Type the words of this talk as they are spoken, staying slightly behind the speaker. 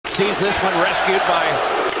Sees this one rescued by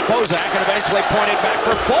Bozak and eventually pointed back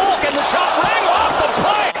for Volk, and the shot rang off the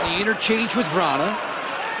plate. The interchange with Vrana.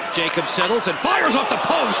 Jacob settles and fires off the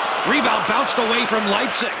post. Rebound bounced away from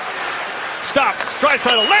Leipzig. Stops,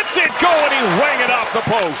 Draisaitl lets it go, and he rang it off the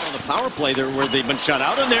post. On the power play there where they've been shut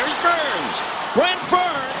out, and there's Burns. Brent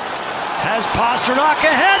Burns has Pasternak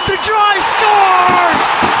ahead. The drive scores!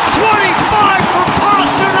 25 for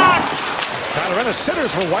Pasternak! Tyler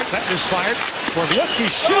centers for White. That misfired. Borvietsky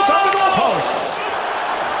shoots on the goalpost.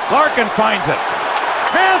 Larkin finds it.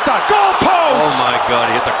 Mantha, goalpost! Oh my God,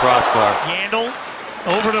 he hit the crossbar. Yandel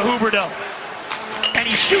over to Huberdeau. And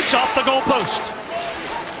he shoots off the goalpost.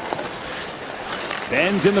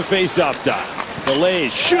 Ben's in the face-off dot.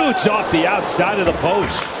 Delays, shoots off the outside of the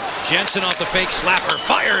post. Jensen off the fake slapper,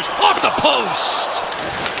 fires off the post.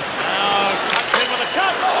 Now cuts in with a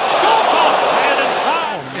shot. Goalpost, and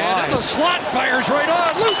inside. And the slot fires right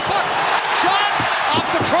on. Loose puck. Shot off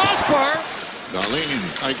the crossbar. Darlene,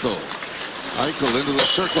 Eichel. Eichel into the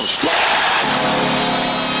circle.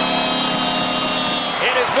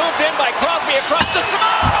 It is moved in by Crosby across the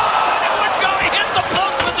Simone. It would go. He hit the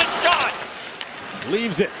post with the shot.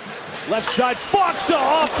 Leaves it. Left side, Foxa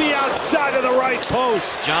off the outside of the right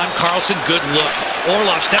post. John Carlson, good look.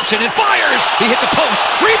 Orlov steps in and fires. He hit the post.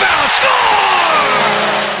 Rebound. Score!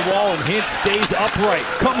 The wall and Hint stays upright.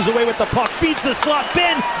 Comes away with the puck. Beats the slot.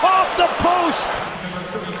 Ben off the post.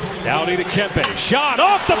 Downey to Kempe. Shot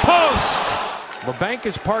off the post. The bank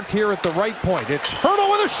is parked here at the right point. It's Hurdle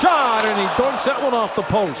with a shot, and he dunks that one off the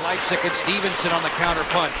post. Leipzig and Stevenson on the counter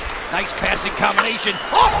punch. Nice passing combination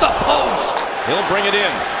off the post. He'll bring it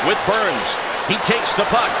in with Burns. He takes the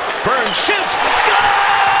puck. Burns shoots.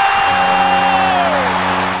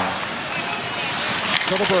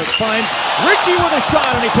 Silverberg finds Ritchie with a shot,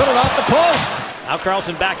 and he put it off the post. Now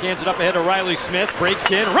Carlson backhands it up ahead of Riley Smith. Breaks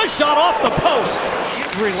in. Wrist shot off the post.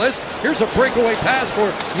 Injury list. Here's a breakaway pass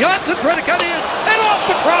for Janssen, trying to cut in and off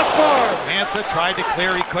the crossbar. Mantha tried to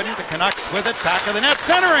clear, he couldn't. The Canucks with it, back of the net,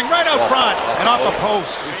 centering right out front and off the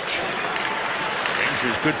post.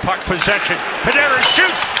 Rangers good puck possession. Padera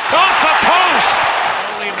shoots off the post.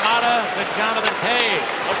 Early Mata to Jonathan Toews.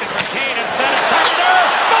 Looking for Kane instead. It's Carpenter.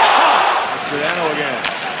 Giordano again.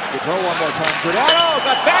 Control one more time. Giordano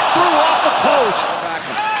got that through off the post.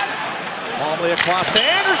 Calmly across to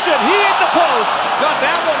Anderson. He hit the post. Got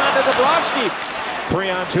that one onto Bobrovsky.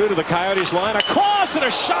 3-on-2 to the Coyotes line. Across and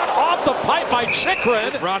a shot off the pipe by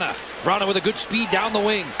Chikrin. Vrana with a good speed down the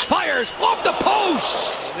wing. Fires off the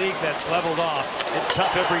post. League that's leveled off. It's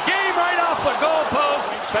tough every game. Right off the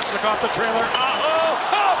goalpost. Svechnik off the trailer.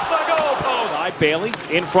 Off the goalpost. By Bailey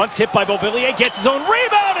in front, tipped by Beauvillier. Gets his own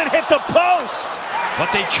rebound and hit the post. But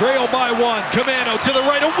they trail by one. Commando to the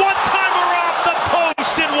right. A one-timer off the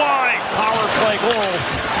post and wide. Power play goal.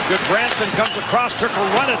 Good Branson comes across, took a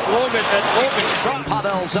run at Logan shot.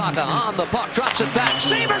 Pavel Zacha on the puck, drops it back.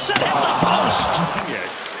 Severson hit the post. Yeah.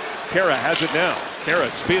 Kara has it now.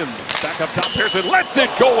 Kara spins back up top. Pearson lets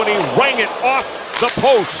it go, and he rang it off the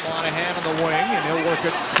post. Monahan on the wing, and he'll work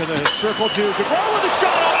it to the circle to Gabriel with a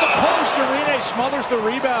shot off the post. Arena smothers the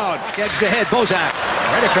rebound. Edge to head, Bozak.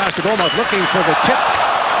 Right across the goal mouth, looking for the tip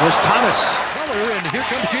was Thomas. Miller, and here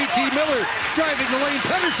comes JT Miller. Driving the lane,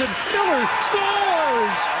 Pedersen. Miller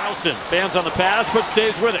scores! Carlson fans on the pass, but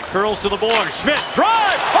stays with it. Curls to the boards. Schmidt,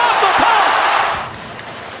 drive, off the post!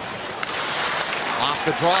 Off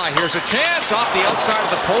the draw, here's a chance. Off the outside of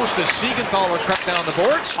the post as Siegenthaler crept down the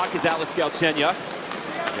boards. Puck is Alex Galchenyuk.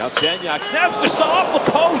 Galchenyuk snaps this off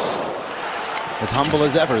the post. As humble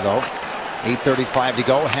as ever, though. 8:35 to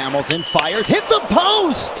go. Hamilton fires, hit the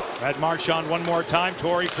post! Brad Marchand one more time.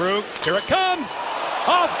 Torrey Krug, here it comes.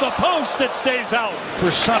 Off the post, it stays out. For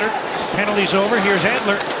Sutter. Penalty's over. Here's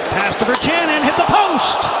Edler. Pass to Berchanin. Hit the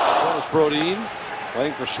post. Brodin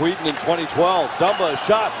playing for Sweden in 2012. Dumba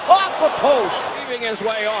shot off the post. Weaving his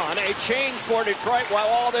way on. A change for Detroit while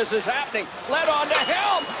all this is happening. Led on to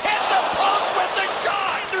Helm. Hit the post with the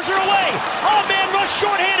shot. Finders are away. Oh, man, rush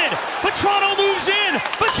shorthanded. Petrano moves in.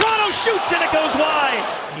 Petrano shoots, and it goes wide.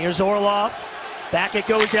 Here's Orlov. Back it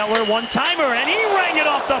goes Eller, one-timer, and he rang it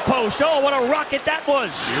off the post. Oh, what a rocket that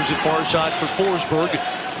was. Here's a far side for Forsberg.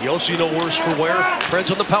 Yossi no worse for wear.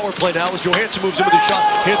 Preds on the power play now as Johansson moves in with a shot.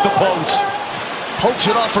 Hit the post. Pokes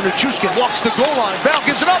it off for Nichushkin. Walks the goal line. Val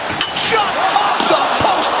gives it up. Shot off the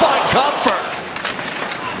post by Comfort.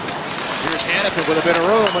 Here's Here's Hannafin with a bit of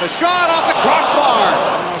room and a shot off the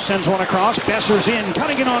crossbar. Sends one across. Besser's in.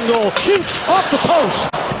 Cunningham on goal. Shoots off the post.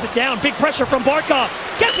 Sit down. Big pressure from Barkov.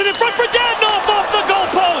 Gets it in front for Dadnoff off the goal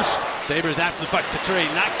post. Sabres after the puck.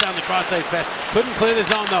 Couturier knocks down the cross-ice pass. Couldn't clear the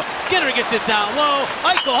zone though. Skinner gets it down low.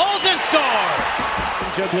 Eichel holds and scores.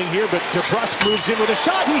 Juggling here, but DeBrusk moves in with a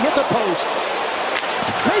shot. He hit the post.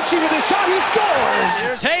 Krejci with a shot. He scores.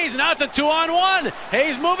 Here's Hayes. Now it's a 2-on-1.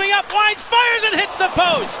 Hayes moving up. Wide fires and hits the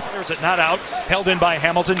post. There's it not out. Held in by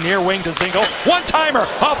Hamilton. Near wing to Zingle. One-timer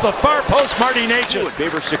off the far post. Marty Natchez. In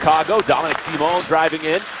favor of Chicago. Dominic Simone driving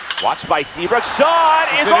in. Watched by Seabrook. Shot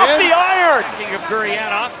is off the iron. Speaking of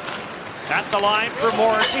Gurianov. At the line for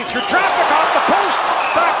Morrissey. Through traffic off the post.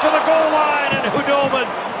 Back to the goal line. And Hudobin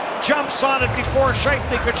jumps on it before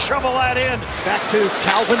Scheifele could shovel that in. Back to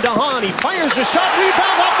Calvin DeHaan. He fires the shot.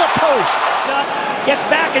 Rebound off the post. Gets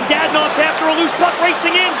back and Dadnoff's after a loose puck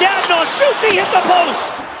racing in. Dadnoff shoots. He hit the post.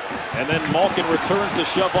 And then Malkin returns the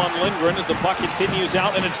shove on Lindgren as the puck continues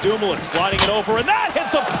out, and it's Dumoulin sliding it over, and that hit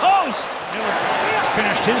the post.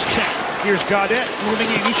 Finished his check. Here's Gaudette moving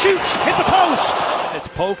in. He shoots. Hit the post. It's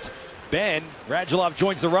poked. Ben Radulov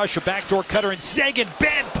joins the rush, a backdoor cutter, and Sagan.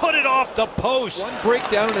 Ben put it off the post. One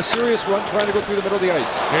breakdown and a serious run trying to go through the middle of the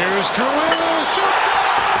ice. Here's Truill. Shoots.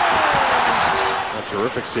 A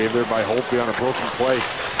terrific save there by Holtby on a broken play.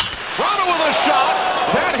 Toronto with a shot.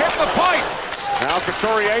 That hit the pipe. Now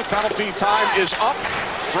Couturier, penalty time is up.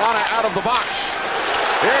 Toronto out of the box.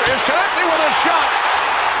 Here is Konechny with a shot.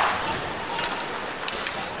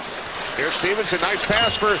 Here's Stevenson, nice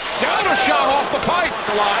pass for down, a shot off the pipe.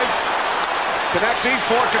 Alive. Konechny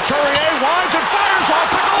for Couturier, winds and fires off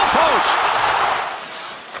the goalpost.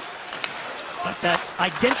 But that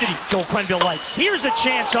identity Joel Quenneville likes. Here's a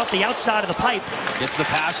chance off the outside of the pipe. Gets the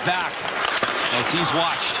pass back as he's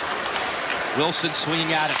watched. Wilson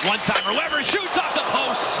swinging at it. One-timer. Weber shoots off the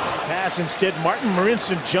post. Pass instead. Martin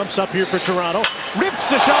Marincin jumps up here for Toronto.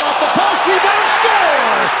 Rips a shot off the post. Rebound.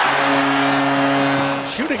 Score!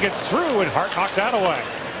 Shooting it through, and Hart knocked that away.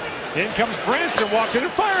 In comes Branson, walks in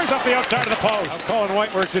and fires off the outside of the post. Colin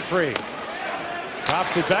White works it free.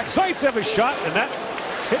 Pops it back. Sights have a shot, and that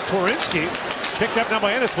hit Twarynski. Picked up now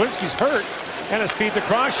by Ennis. Twarynski's hurt. Ennis feeds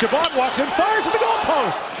across. Chabot walks in, fires to the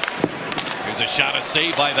goalpost. Here's a shot, a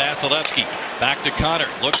save by Vasilevsky. Back to Connor.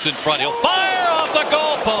 Looks in front. He'll fire off the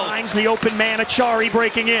goalpost. Finds the open man. Achari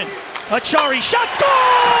breaking in. Achari shot. Score!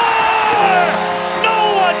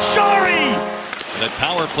 No, Achari! That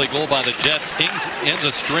power play goal by the Jets ends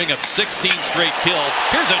a string of 16 straight kills.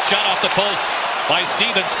 Here's a shot off the post by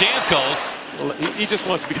Steven Stamkos. Well, he just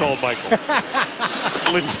wants to be called Michael.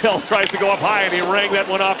 Lindell tries to go up high, and he rang that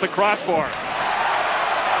one off the crossbar.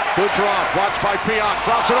 Kucherov, watched by Piot,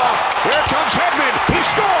 drops it off. Here comes Hedman. He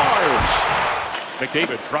scores!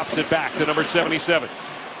 McDavid drops it back to number 77.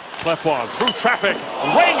 Clefbaum through traffic,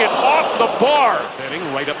 rang it off the bar. Heading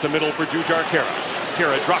right up the middle for Jujhar Khaira.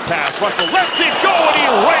 Khaira drop pass, Russell lets it go, and he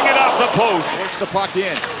rang it off the post. Takes the puck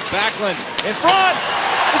in. Backlund in front.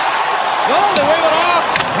 No, they wave it off.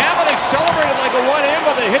 Hammond accelerated like a one-in,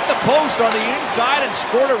 but they hit the post on the inside and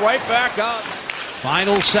scored it right back up.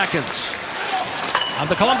 Final seconds of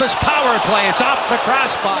the Columbus power play. It's off the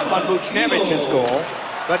crossbar On Buchnevich's goal,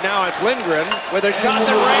 but now it's Lindgren with a shot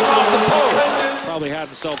that rang off the post. Probably had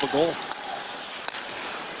himself a goal.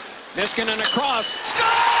 Niskanen across. Score!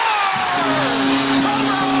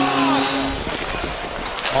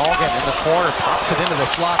 Morgan in the corner, pops it into the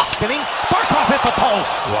slot, spinning. Barkov hit the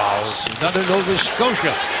post. Wow, another Nova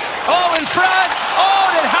Scotia. Oh, in front.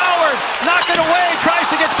 Oh, and Howard knocked it away. Tries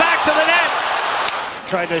to get back to the net.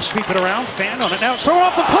 Tried to sweep it around, fan on it now. Throw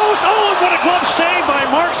off the post. Oh, and what a glove save by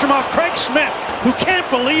Markstrom off Craig Smith, who can't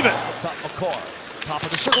believe it. Top McCarr. Top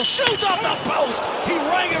of the circle, shoots off the post. He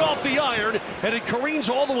rang it off the iron, and it careens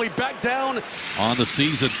all the way back down. On the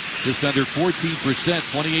season, just under 14%,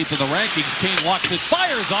 28th in the rankings. Kane walks it,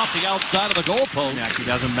 fires off the outside of the goalpost. Yeah, he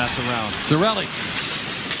doesn't mess around. Cirelli,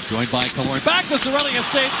 joined by Killorn. Back to Cirelli, a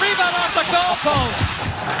save, rebound off the goalpost.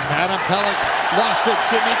 Adam Pelech lost it.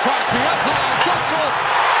 Sidney Crosby up high, gets it,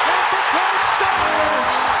 and the point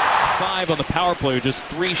scores! 5 on the power play, just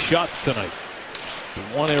 3 shots tonight.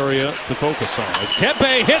 One area to focus on as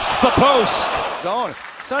Kempe hits the post. Zone.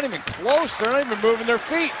 It's not even close. They're not even moving their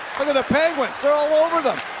feet. Look at the Penguins. They're all over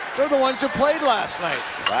them. They're the ones who played last night.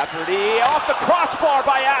 Lafferty off the crossbar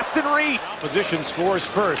by Aston Reese. Position scores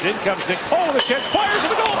first. In comes Nick Cole with a chance. Fires to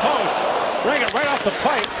the goalpost. Rang it right off the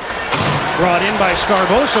pipe. Brought in by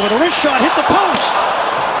Scarbosa with a wrist shot. Hit the post.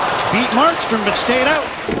 Beat Markstrom but stayed out.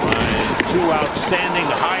 2 outstanding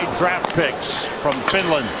high draft picks from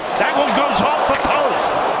Finland. That one goes off the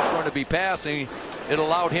post. Going to be passing, it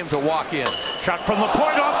allowed him to walk in. Shot from the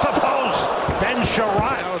point off the post. Ben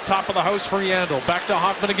Sherratt. Now top of the house for Yandel. Back to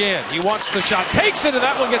Hoffman again. He wants the shot. Takes it, and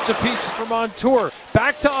that one gets a piece from Montour.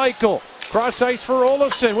 Back to Eichel. Cross ice for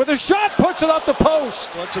Olofsson with a shot. Puts it off the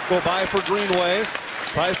post. Lets it go by for Greenway.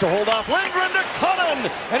 Tries to hold off Lindgren to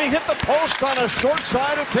Cullen, and he hit the post on a short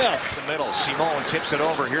side attempt. The middle, Simone tips it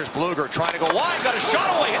over. Here's Bluger trying to go wide, got a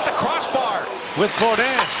shot away, hit the crossbar. With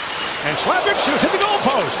Baudin. And Slavik shoots at the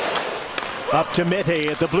goalpost. Up to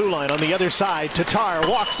Mete at the blue line on the other side. Tatar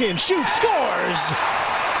walks in, shoots, scores.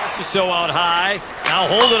 This is so out high. Now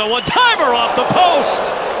holding a one-timer off the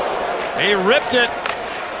post. He ripped it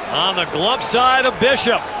on the glove side of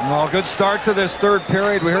Bishop. Well, good start to this third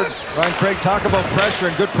period. We heard Ryan Craig talk about pressure,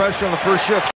 and good pressure on the first shift.